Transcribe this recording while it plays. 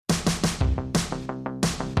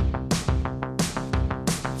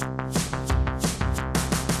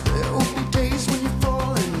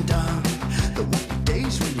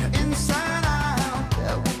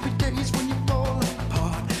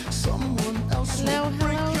Hello,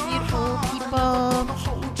 beautiful people.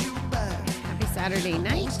 Happy Saturday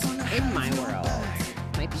night in my world.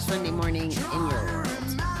 Might be Sunday morning in your world.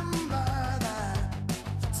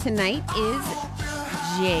 Tonight is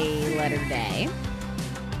J letter day.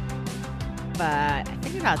 But I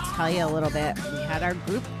figured I'll tell you a little bit. We had our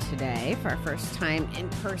group today for our first time in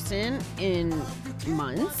person in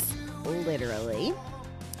months, literally.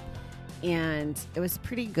 And it was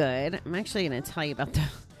pretty good. I'm actually going to tell you about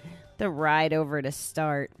the ride over to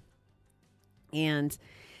start. And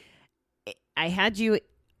I had you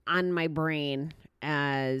on my brain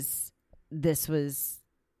as this was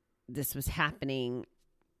happening.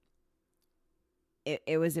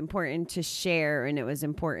 It was important to share, and it was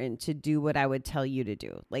important to do what I would tell you to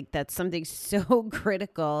do. Like, that's something so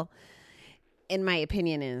critical, in my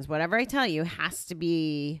opinion, is whatever I tell you has to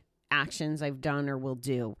be actions I've done or will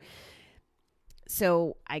do.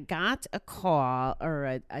 So I got a call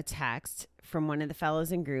or a text from one of the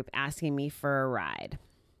fellows in group asking me for a ride.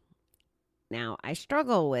 Now, I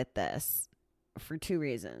struggle with this for two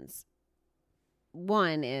reasons.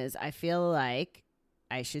 One is I feel like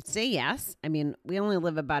I should say yes. I mean, we only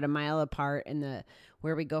live about a mile apart, and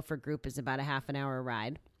where we go for group is about a half an hour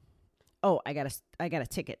ride. Oh, I got a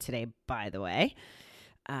ticket today, by the way.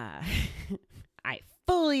 I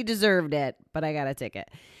fully deserved it, but I got a ticket.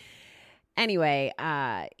 Anyway,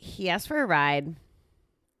 he asked for a ride,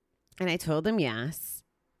 and I told him yes.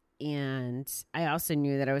 And I also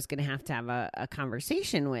knew that I was going to have a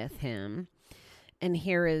conversation with him. And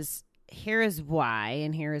here is why,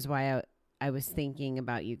 and here is why I was thinking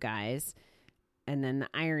about you guys. And then the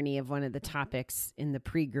irony of one of the topics in the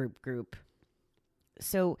pre-group group.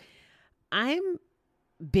 So I'm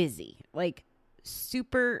busy, like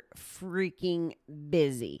super freaking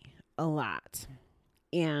busy a lot.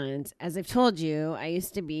 And as I've told you, I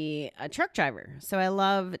used to be a truck driver. So I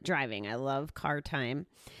love driving. I love car time.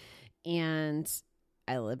 And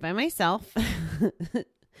I live by myself.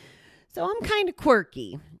 So I'm kind of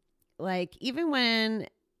quirky. Like, even when,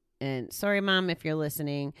 and sorry, Mom, if you're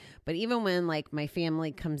listening, but even when like my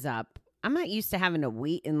family comes up, I'm not used to having to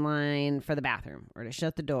wait in line for the bathroom or to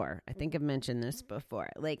shut the door. I think I've mentioned this before.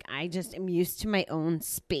 Like, I just am used to my own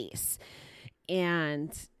space.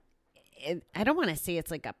 And I don't want to say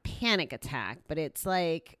it's like a panic attack, but it's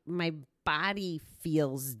like my body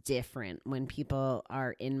feels different when people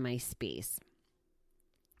are in my space.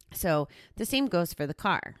 So the same goes for the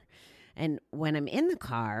car. And when I'm in the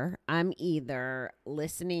car, I'm either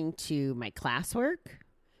listening to my classwork,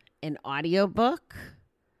 an audiobook,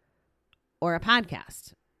 or a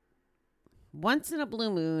podcast. Once in a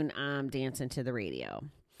blue moon, I'm dancing to the radio.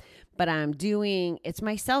 But it's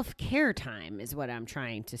my self-care time is what I'm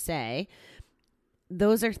trying to say.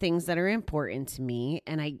 Those are things that are important to me.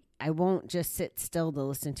 And I won't just sit still to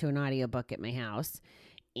listen to an audiobook at my house.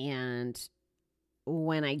 And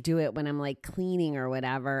when I do it, when I'm like cleaning or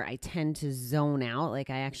whatever, I tend to zone out. Like,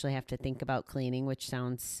 I actually have to think about cleaning, which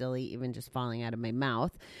sounds silly, even just falling out of my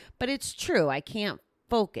mouth. But it's true. I can't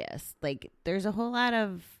focus. Like, there's a whole lot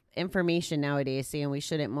of information nowadays saying we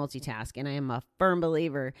shouldn't multitask. And I am a firm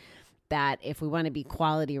believer that if we want to be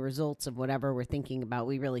quality results of whatever we're thinking about,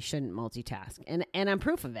 we really shouldn't multitask. And I'm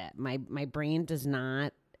proof of it. My brain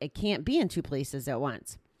it can't be in two places at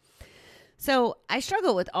once. So I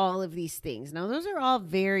struggle with all of these things. Now, those are all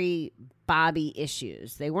very Bobby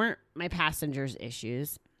issues. They weren't my passenger's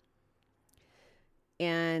issues.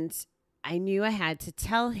 And I knew I had to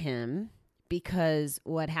tell him, because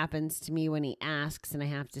what happens to me when he asks and I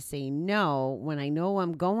have to say no, when I know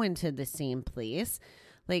I'm going to the same place,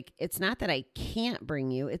 like, it's not that I can't bring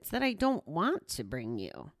you, it's that I don't want to bring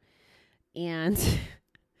you. And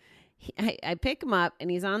I pick him up, and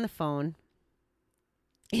he's on the phone,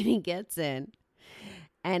 and he gets in,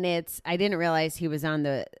 and I didn't realize he was on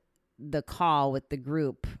the call with the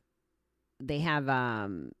group. They have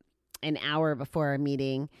an hour before our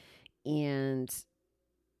meeting, and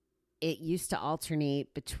it used to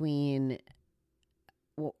alternate between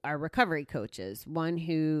our recovery coaches. One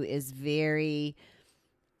who is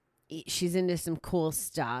she's into some cool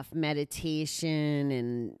stuff, meditation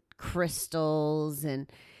and crystals and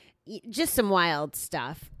just some wild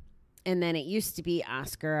stuff. And then it used to be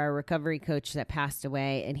Oscar, our recovery coach that passed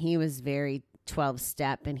away, and he was very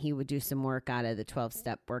 12-step, and he would do some work out of the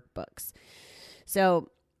 12-step workbooks. So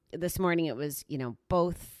this morning it was,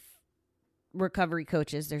 both recovery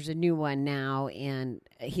coaches. There's a new one now, and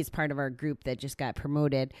he's part of our group that just got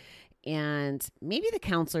promoted. And maybe the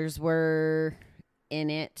counselors were in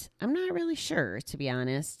it. I'm not really sure, to be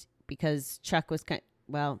honest, because Chuck was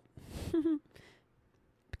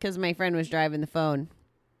because my friend was driving the phone.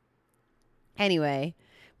 Anyway,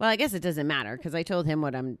 Well, I guess it doesn't matter because I told him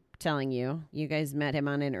what I'm telling you. You guys met him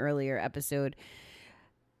on an earlier episode.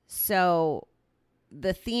 So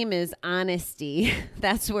the theme is honesty.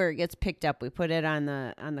 That's where it gets picked up. We put it on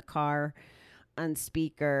the car on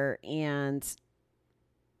speaker, and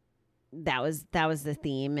that was the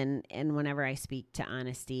theme. And whenever I speak to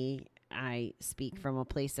honesty, I speak from a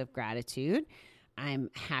place of gratitude. I'm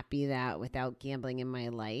happy that without gambling in my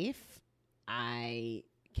life, I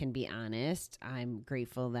can be honest. I'm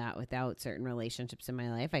grateful that without certain relationships in my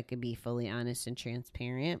life, I could be fully honest and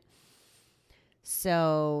transparent.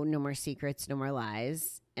 So no more secrets, no more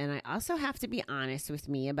lies. And I also have to be honest with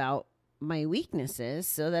me about my weaknesses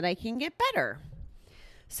so that I can get better.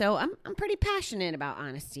 So I'm pretty passionate about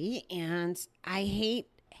honesty, and I hate,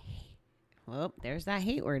 well, there's that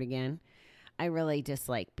hate word again. I really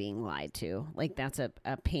dislike being lied to. Like, that's a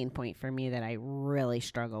pain point for me that I really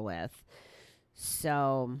struggle with.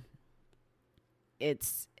 So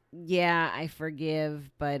it's, yeah, I forgive,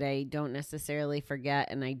 but I don't necessarily forget,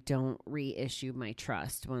 and I don't reissue my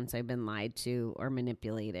trust once I've been lied to or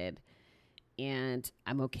manipulated. And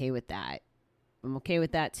I'm okay with that. I'm okay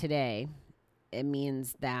with that today. It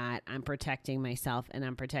means that I'm protecting myself and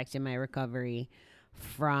I'm protecting my recovery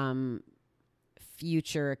from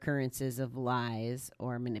future occurrences of lies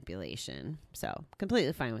or manipulation. So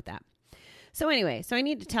completely fine with that. So anyway, so I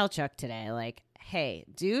need to tell Chuck today, like, hey,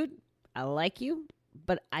 dude, I like you,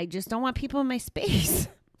 but I just don't want people in my space.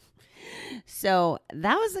 So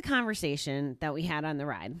that was the conversation that we had on the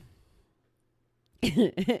ride.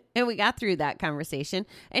 And we got through that conversation,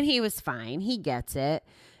 and he was fine. He gets it.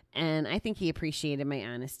 And I think he appreciated my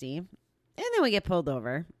honesty. And then we get pulled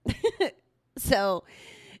over. So,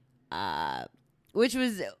 which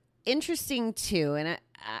was interesting too. And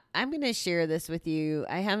I'm going to share this with you.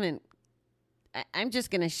 I'm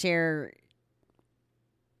just going to share.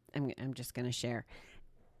 I'm just going to share.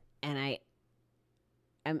 And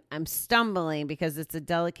I'm stumbling because it's a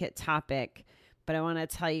delicate topic, but I want to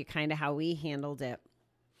tell you kind of how we handled it.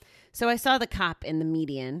 So I saw the cop in the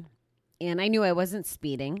median, and I knew I wasn't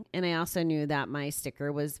speeding. And I also knew that my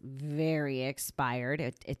sticker was very expired.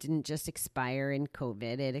 It didn't just expire in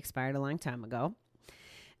COVID. It expired a long time ago.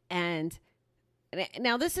 And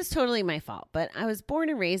now this is totally my fault, but I was born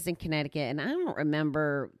and raised in Connecticut, and I don't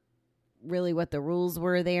remember really what the rules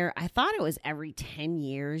were there. I thought it was every 10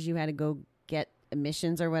 years you had to go get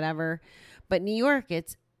emissions or whatever. But New York,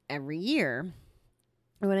 it's every year.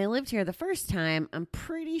 And when I lived here the first time, I'm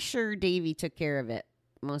pretty sure Davey took care of it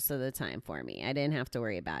most of the time for me. I didn't have to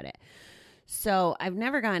worry about it. So I've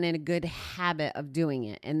never gotten in a good habit of doing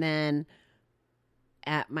it. And then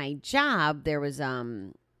at my job, there's a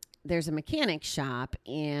mechanic shop,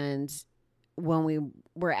 and when we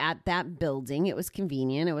were at that building, it was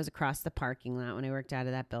convenient. It was across the parking lot when I worked out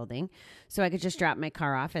of that building. So I could just drop my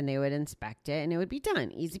car off and they would inspect it and it would be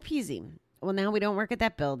done. Easy peasy. Well, now we don't work at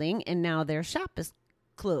that building, and now their shop is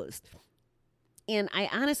closed. And I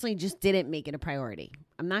honestly just didn't make it a priority.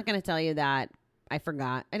 I'm not going to tell you that I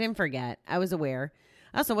forgot. I didn't forget. I was aware.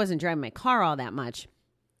 I also wasn't driving my car all that much.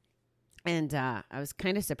 And I was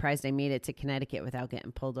kind of surprised I made it to Connecticut without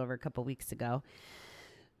getting pulled over a couple weeks ago.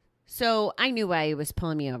 So I knew why he was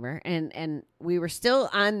pulling me over. And we were still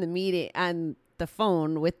on the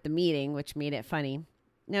phone with the meeting, which made it funny.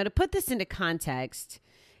 Now, to put this into context,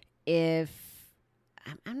 I'm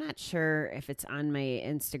not sure if it's on my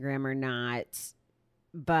Instagram or not,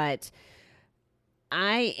 but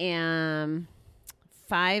I am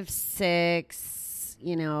 5'6",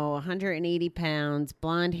 180 pounds,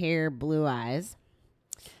 blonde hair, blue eyes.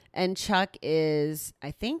 And Chuck is,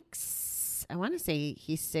 I want to say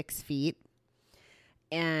he's 6 feet.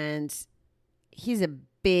 And he's a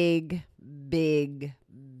big, big,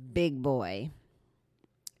 big boy.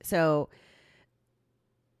 So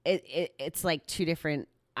it's like two different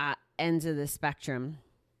ends of the spectrum.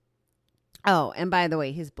 Oh, and by the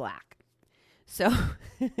way, he's black. So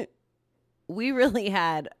we really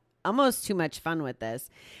had almost too much fun with this.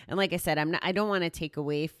 And like I said, I don't want to take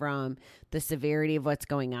away from the severity of what's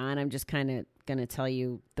going on. I'm just kind of going to tell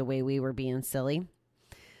you the way we were being silly.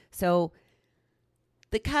 So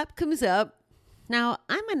the cop comes up. Now,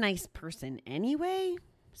 I'm a nice person anyway.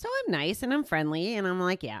 So I'm nice and I'm friendly. And I'm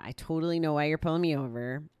like, yeah, I totally know why you're pulling me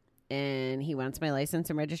over. And he wants my license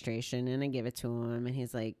and registration. And I give it to him. And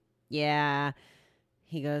he's like, yeah.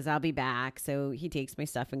 He goes, I'll be back. So he takes my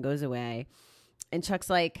stuff and goes away. And Chuck's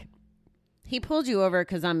like, he pulled you over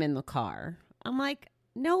because I'm in the car. I'm like,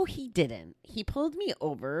 no, he didn't. He pulled me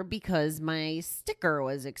over because my sticker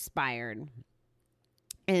was expired.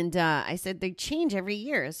 And I said, they change every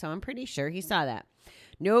year. So I'm pretty sure he saw that.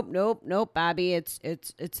 Nope, Bobby. It's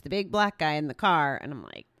the big black guy in the car. And I'm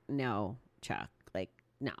like, no, Chuck, like,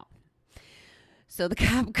 no. So the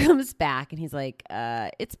cop comes back and he's like,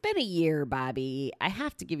 it's been a year, Bobby. I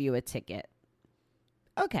have to give you a ticket.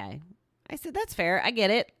 Okay. I said, that's fair. I get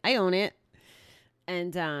it. I own it.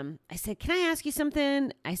 And I said, can I ask you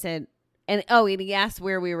something? I said, and he asked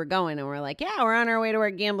where we were going. And we're like, yeah, we're on our way to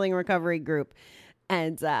our gambling recovery group.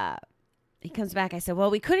 And he comes back. I said,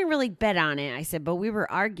 well, we couldn't really bet on it. I said, but we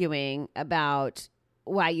were arguing about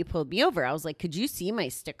why you pulled me over. I was like, could you see my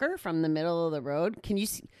sticker from the middle of the road? Could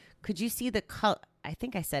you see the color? I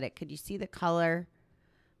think I said it. Could you see the color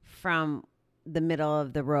from the middle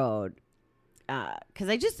of the road? Because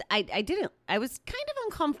I was kind of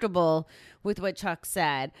uncomfortable with what Chuck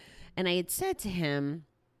said. And I had said to him,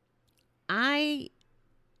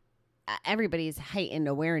 everybody's heightened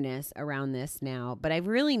awareness around this now, but I've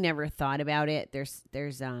really never thought about it. There's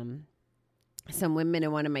some women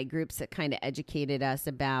in one of my groups that kind of educated us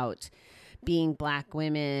about being Black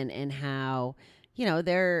women and how,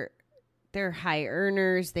 they're high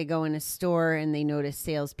earners. They go in a store and they notice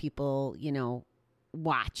salespeople,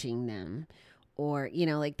 watching them, or,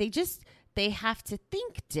 they have to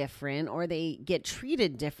think different, or they get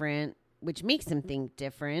treated different, which makes them think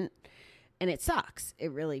different. And it sucks.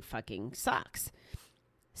 It really fucking sucks.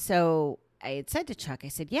 So I had said to Chuck, I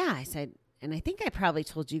said, and I think I probably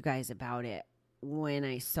told you guys about it when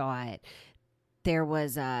I saw it. There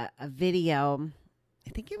was a video, I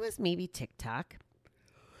think it was maybe TikTok.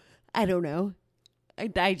 I don't know. I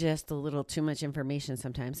digest a little too much information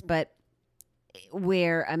sometimes, but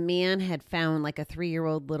where a man had found like a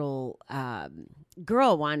 3-year-old little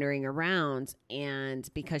girl wandering around, and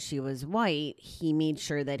because she was white, he made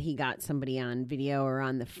sure that he got somebody on video or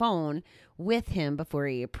on the phone with him before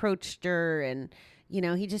he approached her, and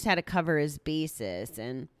he just had to cover his bases.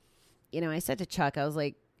 And I said to Chuck, I was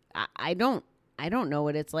like, I don't know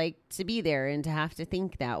what it's like to be there and to have to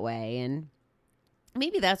think that way. And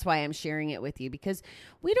maybe that's why I'm sharing it with you, because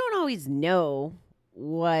we don't always know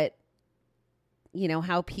what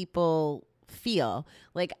how people feel.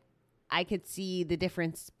 Like, I could see the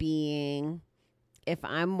difference being if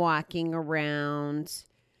I'm walking around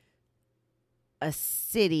a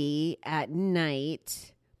city at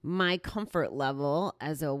night, my comfort level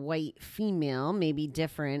as a white female may be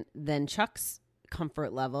different than Chuck's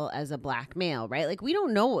comfort level as a Black male, right? Like, we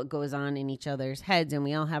don't know what goes on in each other's heads, and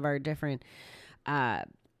we all have our different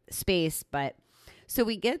space. But so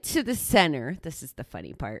we get to the center. This is the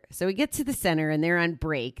funny part. So we get to the center and they're on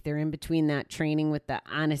break. They're in between that training with the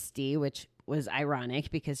honesty, which was ironic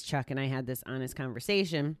because Chuck and I had this honest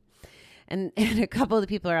conversation. And a couple of the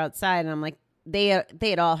people are outside, and I'm like, they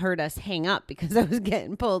had all heard us hang up because I was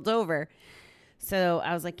getting pulled over. So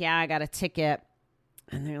I was like, yeah, I got a ticket.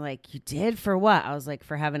 And they're like, you did? For what? I was like,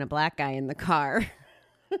 for having a Black guy in the car.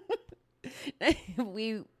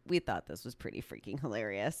 We thought this was pretty freaking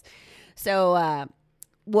hilarious. So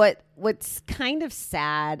what's kind of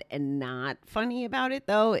sad and not funny about it,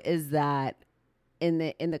 though, is that in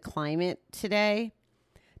the climate today,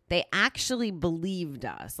 they actually believed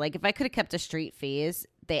us. Like, if I could have kept a straight face,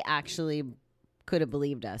 they actually could have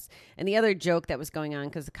believed us. And the other joke that was going on,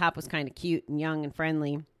 because the cop was kind of cute and young and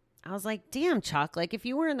friendly, I was like, damn, Chuck, like, if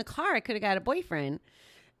you were in the car, I could have got a boyfriend.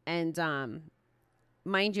 And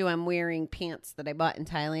mind you, I'm wearing pants that I bought in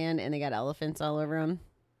Thailand, and they got elephants all over them.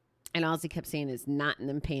 And all he kept saying is, not in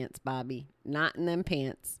them pants, Bobby. Not in them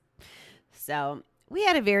pants. So we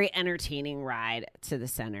had a very entertaining ride to the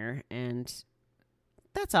center, and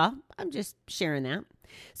that's all. I'm just sharing that.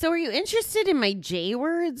 So are you interested in my J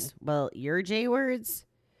words? Well, your J words?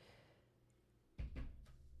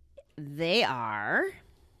 They are...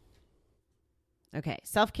 Okay,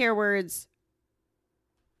 self-care words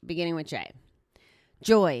beginning with J.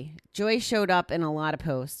 Joy. Joy showed up in a lot of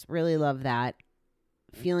posts. Really love that.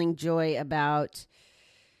 Feeling joy about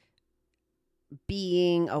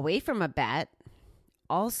being away from a bet.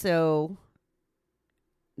 Also,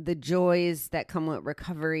 the joys that come with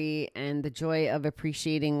recovery and the joy of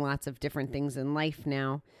appreciating lots of different things in life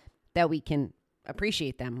now, that we can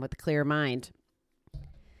appreciate them with a clear mind.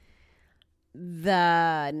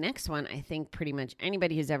 The next one, I think pretty much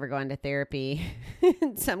anybody who's ever gone to therapy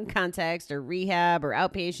in some context, or rehab or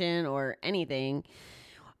outpatient or anything,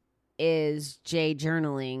 is J,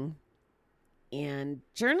 journaling. And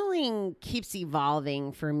journaling keeps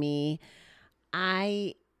evolving for me.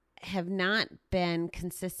 I have not been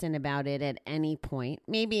consistent about it at any point.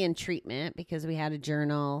 Maybe in treatment, because we had a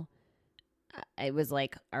journal. It was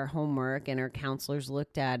like our homework, and our counselors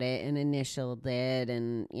looked at it and initialed it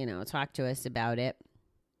and, talked to us about it.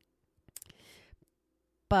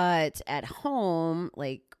 But at home,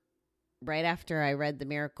 like right after I read the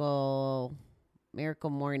Miracle Miracle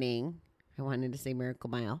Morning. I wanted to say Miracle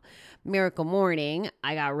Mile. Miracle Morning.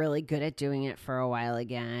 I got really good at doing it for a while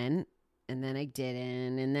again. And then I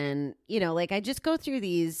didn't. And then, I just go through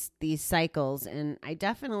these cycles. And I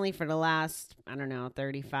definitely, for the last,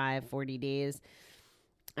 35, 40 days,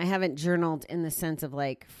 I haven't journaled in the sense of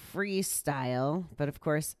like freestyle. But of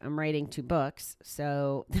course, I'm writing 2 books.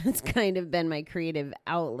 So that's kind of been my creative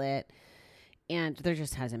outlet. And there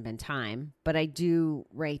just hasn't been time. But I do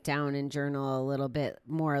write down and journal a little bit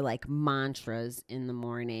more like mantras in the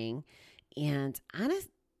morning. And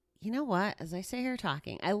you know what? As I sit here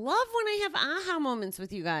talking, I love when I have aha moments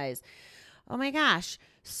with you guys. Oh my gosh.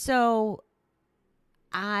 So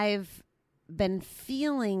I've been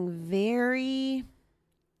feeling very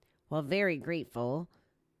grateful.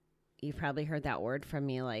 You've probably heard that word from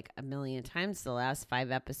me like a million times the last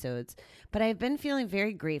 5 episodes. But I've been feeling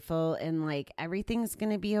very grateful and like everything's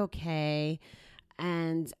going to be okay.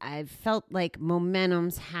 And I've felt like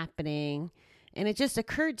momentum's happening. And it just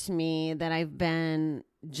occurred to me that I've been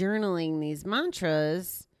journaling these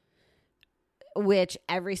mantras, which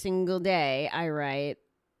every single day I write,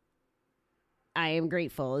 I am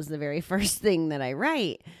grateful is the very first thing that I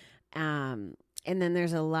write. And then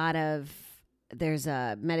there's a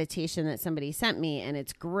meditation that somebody sent me, and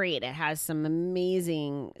it's great. It has some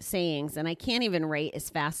amazing sayings, and I can't even write as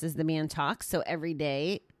fast as the man talks. So every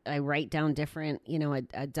day I write down different,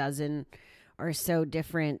 a dozen or so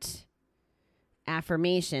different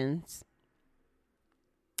affirmations.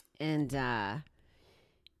 And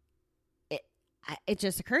it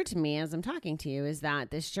just occurred to me as I'm talking to you is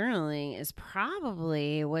that this journaling is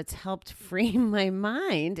probably what's helped frame my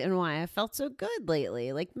mind and why I felt so good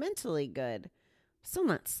lately, like mentally good. Still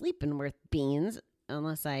not sleeping worth beans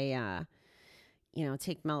unless I,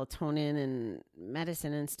 take melatonin and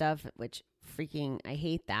medicine and stuff, which I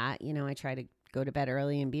hate that. I try to go to bed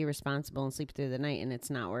early and be responsible and sleep through the night, and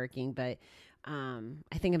it's not working. But I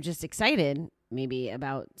think I'm just excited maybe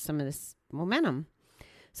about some of this momentum.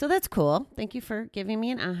 So that's cool. Thank you for giving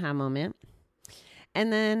me an aha moment.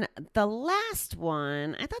 And then the last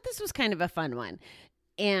one, I thought this was kind of a fun one.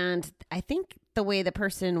 And I think the way the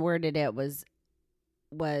person worded it was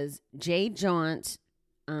Jay jaunt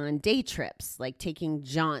on day trips, like taking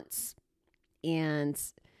jaunts. And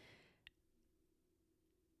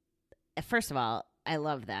first of all, I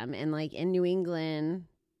love them. And like in New England,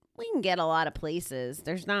 we can get a lot of places.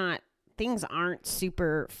 Things aren't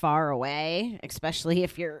super far away, especially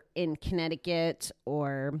if you're in Connecticut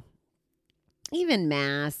or even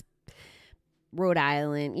Mass, Rhode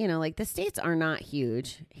Island. Like the states are not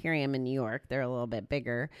huge. Here I am in New York. They're a little bit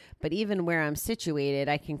bigger. But even where I'm situated,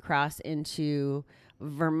 I can cross into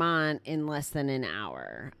Vermont in less than an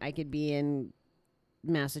hour. I could be in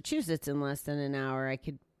Massachusetts in less than an hour. I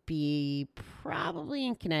could be probably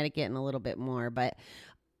in Connecticut in a little bit more. But,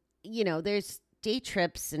 there's day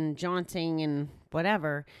trips and jaunting and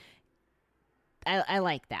whatever. I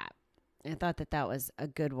like that. I thought that was a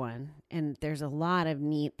good one. And there's a lot of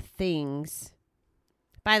neat things.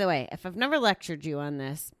 By the way, if I've never lectured you on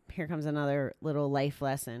this, here comes another little life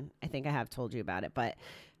lesson. I think I have told you about it, but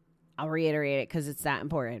I'll reiterate it because it's that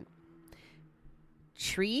important.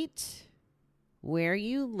 Treat where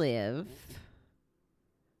you live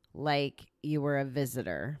like you were a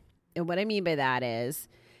visitor. And what I mean by that is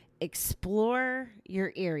explore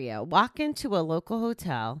your area. Walk into a local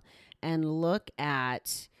hotel and look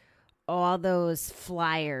at all those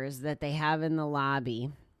flyers that they have in the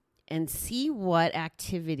lobby and see what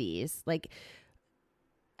activities, like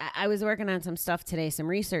I was working on some stuff today, some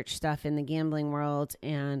research stuff in the gambling world.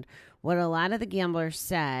 And what a lot of the gamblers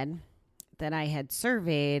said that I had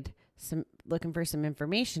surveyed, looking for some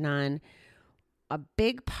information on, a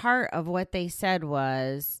big part of what they said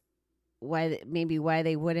was why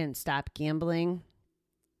they wouldn't stop gambling,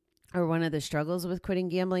 or one of the struggles with quitting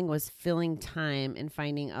gambling was filling time and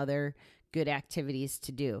finding other good activities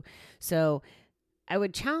to do. So I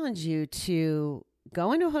would challenge you to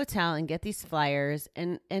go into a hotel and get these flyers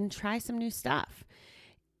and try some new stuff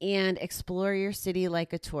and explore your city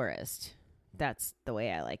like a tourist. That's the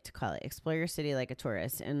way I like to call it. Explore your city like a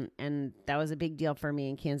tourist. And that was a big deal for me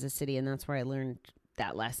in Kansas City. And that's where I learned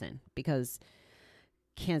that lesson, because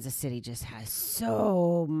Kansas City just has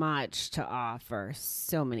so much to offer,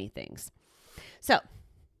 so many things. So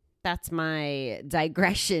that's my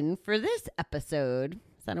digression for this episode.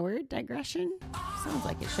 Is that a word? Digression? Sounds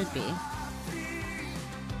like it should be.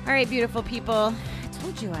 All right, beautiful people. I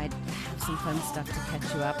told you I'd have some fun stuff to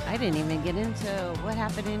catch you up. I didn't even get into what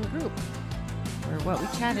happened in group or what we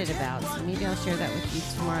chatted about. So maybe I'll share that with you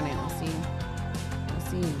tomorrow night. We'll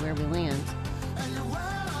see where we land.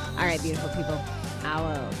 All right, beautiful people. I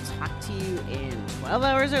will talk to you in 12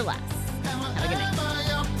 hours or less. Have a good night.